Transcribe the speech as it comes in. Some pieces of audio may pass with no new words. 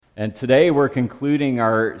And today we're concluding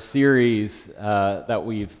our series that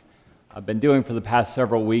we've been doing for the past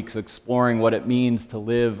several weeks, exploring what it means to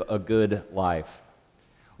live a good life.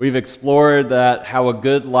 We've explored that how a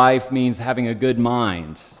good life means having a good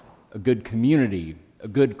mind, a good community, a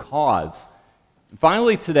good cause. And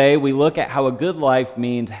finally, today we look at how a good life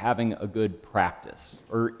means having a good practice,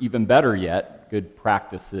 or even better yet, good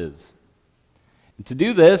practices. And to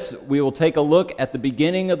do this, we will take a look at the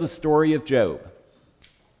beginning of the story of Job.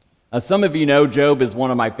 Some of you know Job is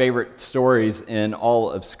one of my favorite stories in all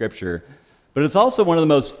of Scripture, but it's also one of the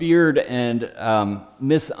most feared and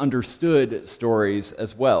misunderstood stories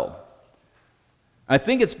as well. I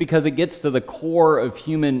think it's because it gets to the core of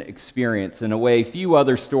human experience in a way few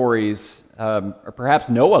other stories, or perhaps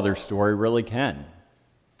no other story, really can.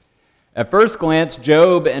 At first glance,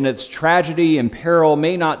 Job and its tragedy and peril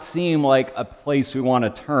may not seem like a place we want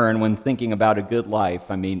to turn when thinking about a good life.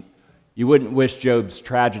 I mean, you wouldn't wish Job's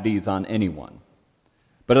tragedies on anyone.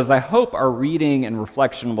 But as I hope our reading and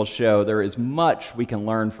reflection will show, there is much we can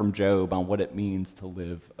learn from Job on what it means to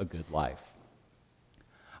live a good life.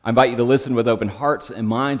 I invite you to listen with open hearts and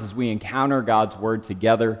minds as we encounter God's Word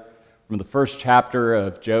together from the first chapter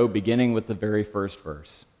of Job, beginning with the very first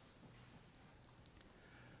verse.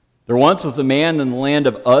 There once was a man in the land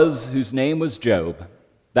of Uz whose name was Job.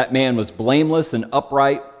 That man was blameless and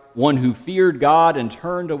upright, one who feared God and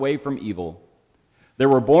turned away from evil. There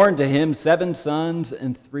were born to him 7 sons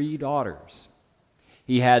and 3 daughters.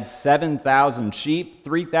 He had 7,000 sheep,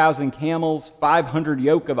 3,000 camels, 500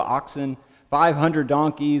 yoke of oxen, 500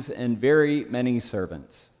 donkeys, and very many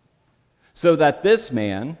servants. So that this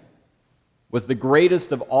man was the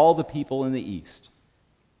greatest of all the people in the East.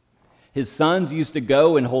 His sons used to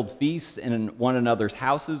go and hold feasts in one another's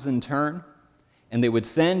houses in turn, and they would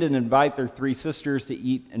send and invite their 3 sisters to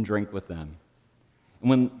eat and drink with them. And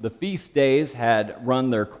when the feast days had run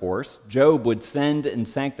their course, Job would send and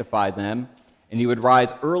sanctify them, and he would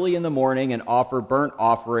rise early in the morning and offer burnt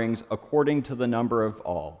offerings according to the number of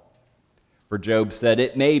all. For Job said,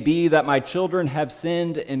 "It may be that my children have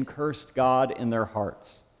sinned and cursed God in their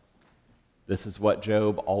hearts." This is what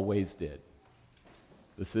Job always did.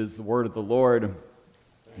 This is the word of the Lord,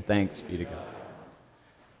 and thanks be to God.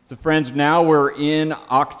 So friends, now we're in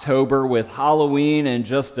October with Halloween in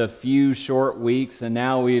just a few short weeks, and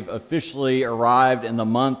now we've officially arrived in the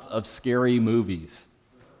month of scary movies.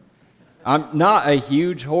 I'm not a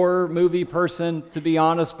huge horror movie person, to be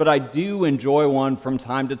honest, but I do enjoy one from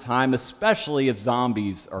time to time, especially if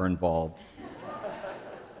zombies are involved.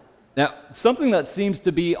 Now, something that seems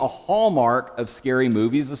to be a hallmark of scary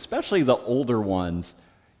movies, especially the older ones,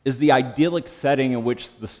 is the idyllic setting in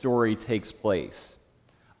which the story takes place.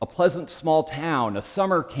 A pleasant small town, a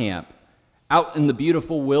summer camp, out in the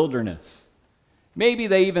beautiful wilderness. Maybe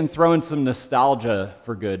they even throw in some nostalgia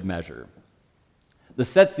for good measure. This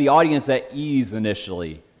sets the audience at ease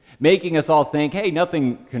initially, making us all think, hey,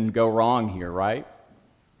 nothing can go wrong here, right?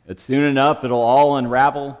 But soon enough, it'll all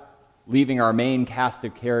unravel, leaving our main cast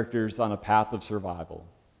of characters on a path of survival.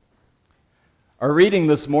 Our reading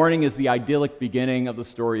this morning is the idyllic beginning of the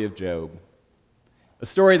story of Job. A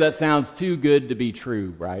story that sounds too good to be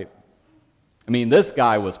true, right? I mean, this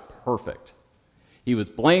guy was perfect. He was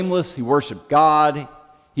blameless, he worshiped God,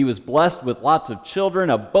 he was blessed with lots of children,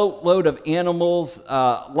 a boatload of animals,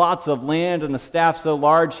 lots of land, and a staff so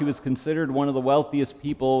large he was considered one of the wealthiest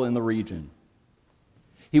people in the region.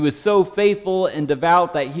 He was so faithful and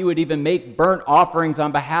devout that he would even make burnt offerings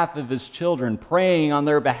on behalf of his children, praying on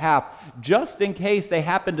their behalf, just in case they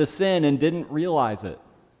happened to sin and didn't realize it.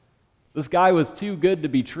 This guy was too good to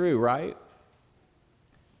be true, right?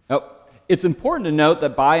 Now, it's important to note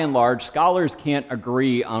that by and large, scholars can't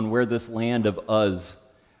agree on where this land of Uz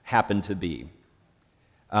happened to be.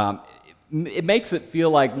 It makes it feel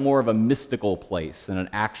like more of a mystical place than an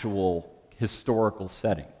actual historical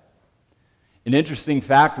setting. An interesting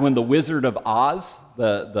fact, when The Wizard of Oz,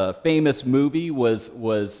 the famous movie,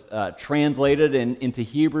 was translated into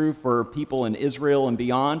Hebrew for people in Israel and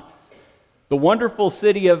beyond, the wonderful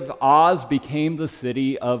city of Oz became the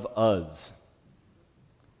city of Uz.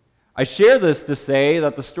 I share this to say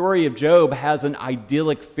that the story of Job has an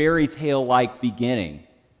idyllic fairy tale-like beginning.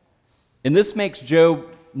 And this makes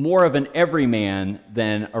Job more of an everyman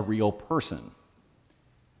than a real person. And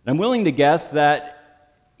I'm willing to guess that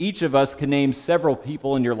each of us can name several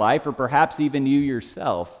people in your life, or perhaps even you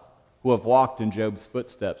yourself, who have walked in Job's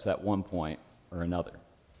footsteps at one point or another.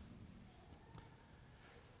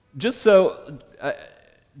 Just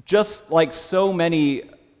like so many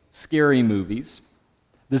scary movies,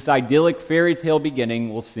 this idyllic fairy tale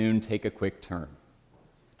beginning will soon take a quick turn.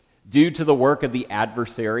 Due to the work of the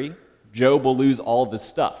adversary, Job will lose all of his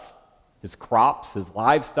stuff. His crops, his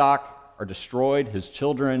livestock are destroyed, his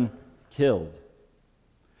children killed.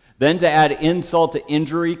 Then to add insult to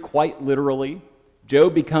injury, quite literally,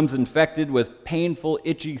 Job becomes infected with painful,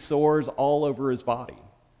 itchy sores all over his body.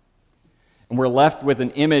 And we're left with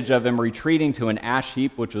an image of him retreating to an ash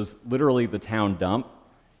heap, which was literally the town dump,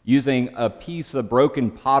 using a piece of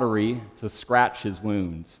broken pottery to scratch his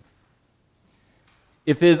wounds.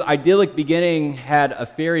 If his idyllic beginning had a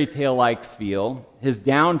fairy tale-like feel, his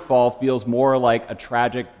downfall feels more like a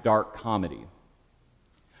tragic, dark comedy.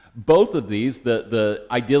 Both of these, the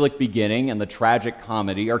idyllic beginning and the tragic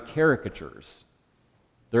comedy, are caricatures.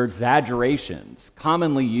 They're exaggerations,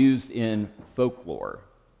 commonly used in folklore,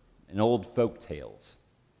 in old folk tales.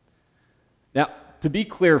 Now, to be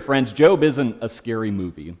clear, friends, Job isn't a scary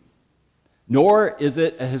movie, nor is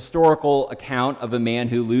it a historical account of a man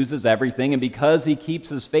who loses everything and because he keeps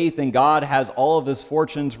his faith in God has all of his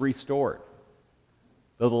fortunes restored.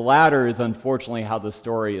 Though the latter is unfortunately how the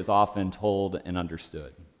story is often told and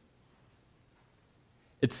understood.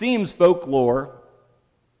 It seems folklore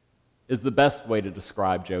is the best way to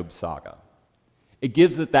describe Job's saga. It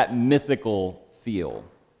gives it that mythical feel.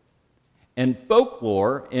 And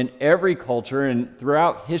folklore in every culture and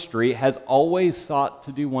throughout history has always sought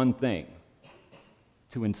to do one thing: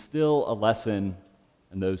 to instill a lesson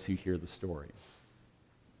in those who hear the story.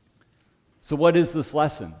 So what is this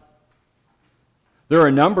lesson? There are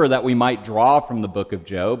a number that we might draw from the book of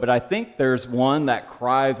Job, but I think there's one that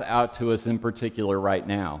cries out to us in particular right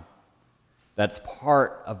now. That's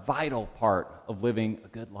a vital part of living a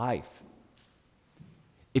good life.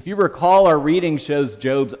 If you recall, our reading shows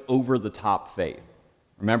Job's over-the-top faith.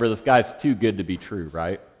 Remember, this guy's too good to be true,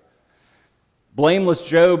 right? Blameless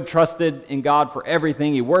Job trusted in God for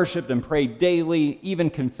everything. He worshiped and prayed daily, even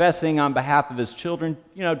confessing on behalf of his children,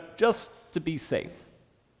 just to be safe.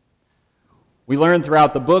 We learn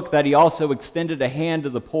throughout the book that he also extended a hand to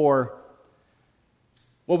the poor.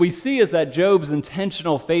 What we see is that Job's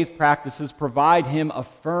intentional faith practices provide him a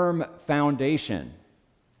firm foundation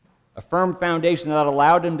that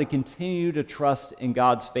allowed him to continue to trust in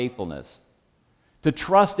God's faithfulness, to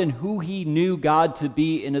trust in who he knew God to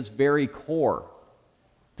be in his very core,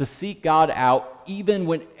 to seek God out even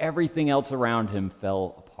when everything else around him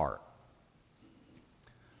fell apart.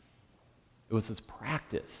 It was his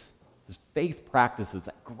practice, his faith practices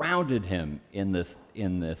that grounded him in this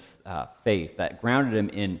faith, that grounded him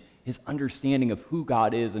in his understanding of who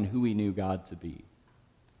God is and who he knew God to be.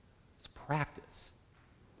 It's practice.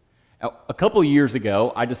 Now, a couple years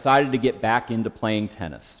ago, I decided to get back into playing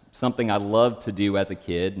tennis, something I loved to do as a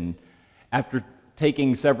kid, and after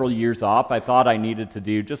taking several years off, I thought I needed to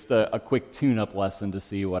do just a quick tune-up lesson to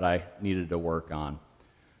see what I needed to work on.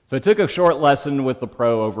 So I took a short lesson with the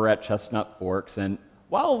pro over at Chestnut Forks, and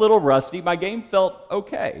while a little rusty, my game felt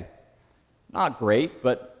okay. Not great,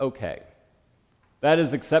 but okay. That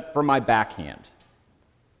is except for my backhand.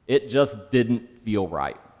 It just didn't feel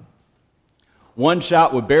right. One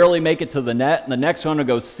shot would barely make it to the net, and the next one would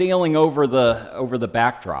go sailing over the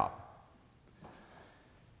backdrop.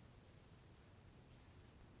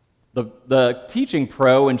 The teaching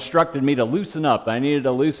pro instructed me to loosen up. I needed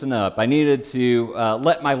to loosen up. I needed to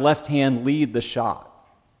let my left hand lead the shot.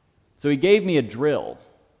 So he gave me a drill,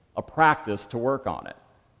 a practice to work on it.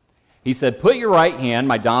 He said, put your right hand,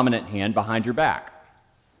 my dominant hand, behind your back.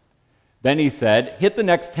 Then he said, hit the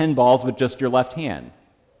next 10 balls with just your left hand.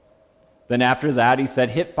 Then after that, he said,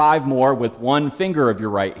 hit 5 more with one finger of your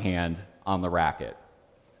right hand on the racket.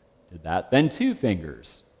 Did that, then 2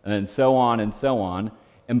 fingers, and then so on and so on.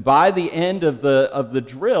 And by the end of the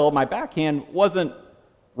drill, my backhand wasn't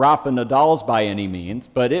Rafa Nadal's by any means,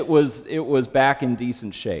 but it was back in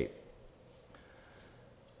decent shape.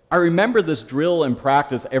 I remember this drill and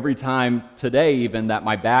practice every time today even that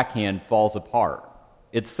my backhand falls apart.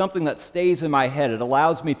 It's something that stays in my head. It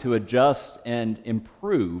allows me to adjust and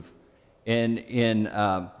improve in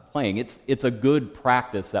playing. It's a good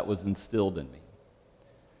practice that was instilled in me.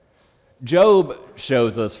 Job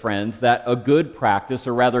shows us, friends, that a good practice,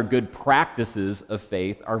 or rather good practices of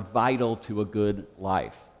faith, are vital to a good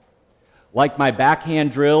life. Like my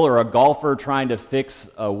backhand drill or a golfer trying to fix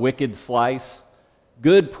a wicked slice,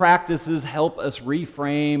 good practices help us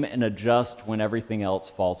reframe and adjust when everything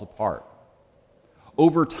else falls apart.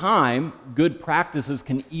 Over time, good practices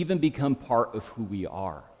can even become part of who we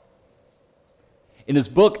are. In his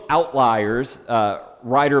book, Outliers,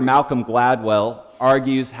 writer Malcolm Gladwell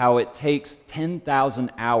argues how it takes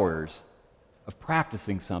 10,000 hours of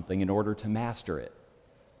practicing something in order to master it,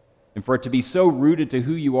 and for it to be so rooted to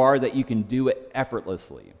who you are that you can do it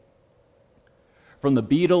effortlessly. From the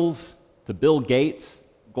Beatles to Bill Gates,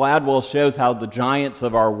 Gladwell shows how the giants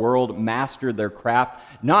of our world mastered their craft,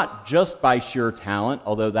 not just by sheer talent,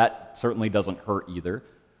 although that certainly doesn't hurt either,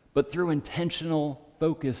 but through intentional,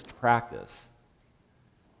 focused practice.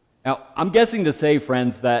 Now, I'm guessing to say,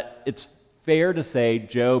 friends, that it's fair to say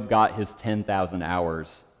Job got his 10,000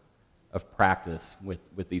 hours of practice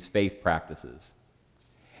with these faith practices.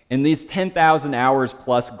 And these 10,000 hours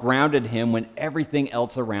plus grounded him when everything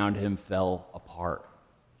else around him fell apart.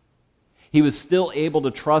 He was still able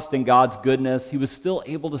to trust in God's goodness. He was still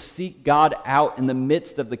able to seek God out in the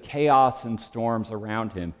midst of the chaos and storms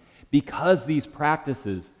around him. Because these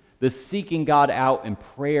practices, the seeking God out in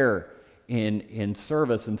prayer, in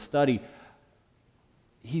service and study,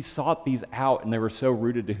 he sought these out, and they were so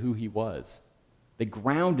rooted to who he was. They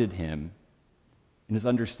grounded him in his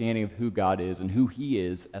understanding of who God is and who he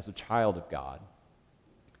is as a child of God.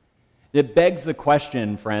 It begs the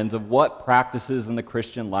question, friends, of what practices in the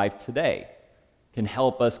Christian life today can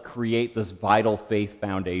help us create this vital faith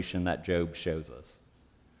foundation that Job shows us.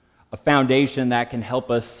 A foundation that can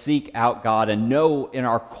help us seek out God and know in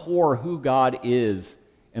our core who God is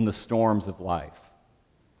in the storms of life.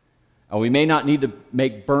 We may not need to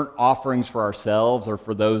make burnt offerings for ourselves or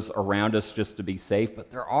for those around us just to be safe,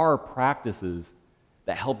 but there are practices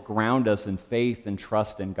that help ground us in faith and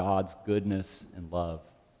trust in God's goodness and love,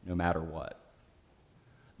 no matter what.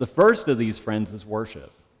 The first of these, friends, is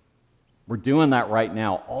worship. We're doing that right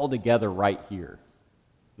now, all together right here.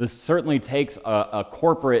 This certainly takes a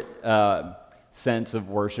corporate sense of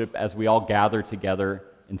worship as we all gather together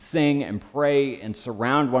and sing and pray and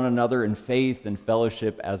surround one another in faith and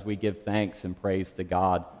fellowship as we give thanks and praise to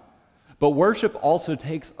God. But worship also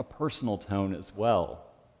takes a personal tone as well.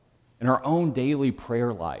 In our own daily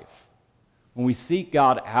prayer life, when we seek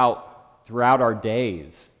God out throughout our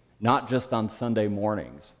days, not just on Sunday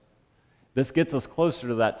mornings, this gets us closer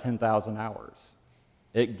to that 10,000 hours.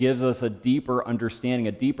 It gives us a deeper understanding,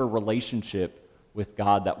 a deeper relationship with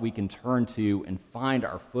God that we can turn to and find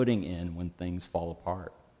our footing in when things fall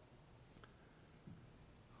apart.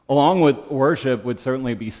 Along with worship would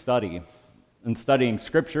certainly be study, and studying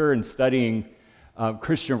Scripture and studying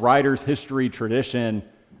Christian writers, history, tradition,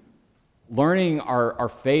 learning our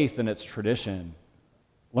faith and its tradition,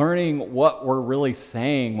 learning what we're really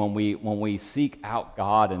saying when we seek out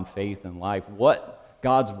God in faith and life, what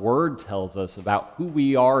God's Word tells us about who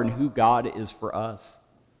we are and who God is for us.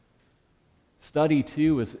 Study,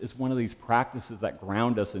 too, is one of these practices that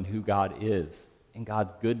ground us in who God is and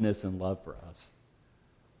God's goodness and love for us.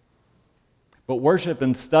 But worship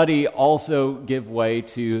and study also give way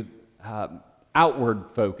to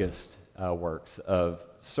outward-focused works of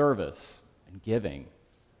service and giving.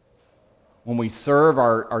 When we serve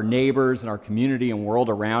our neighbors and our community and world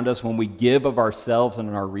around us, when we give of ourselves and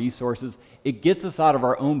our resources, it gets us out of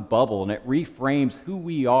our own bubble and it reframes who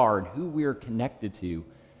we are and who we are connected to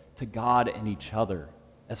God and each other,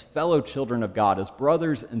 as fellow children of God, as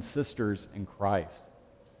brothers and sisters in Christ.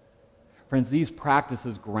 Friends, these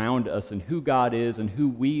practices ground us in who God is and who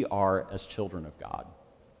we are as children of God.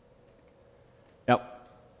 Now,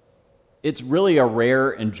 it's really a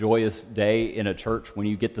rare and joyous day in a church when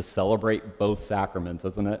you get to celebrate both sacraments,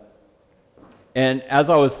 isn't it? And as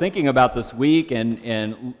I was thinking about this week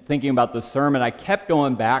and thinking about this sermon, I kept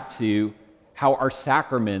going back to how our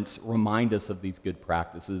sacraments remind us of these good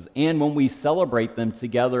practices. And when we celebrate them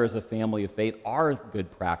together as a family of faith, are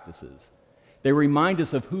good practices. They remind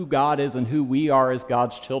us of who God is and who we are as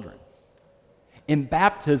God's children. In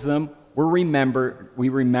baptism, we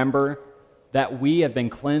remember that we have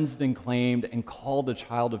been cleansed and claimed and called a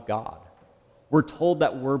child of God. We're told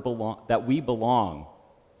that we belong,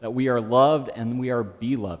 that we are loved and we are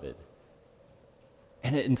beloved.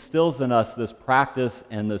 And it instills in us this practice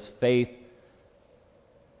and this faith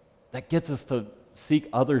that gets us to seek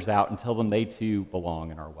others out and tell them they too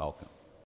belong and are welcome.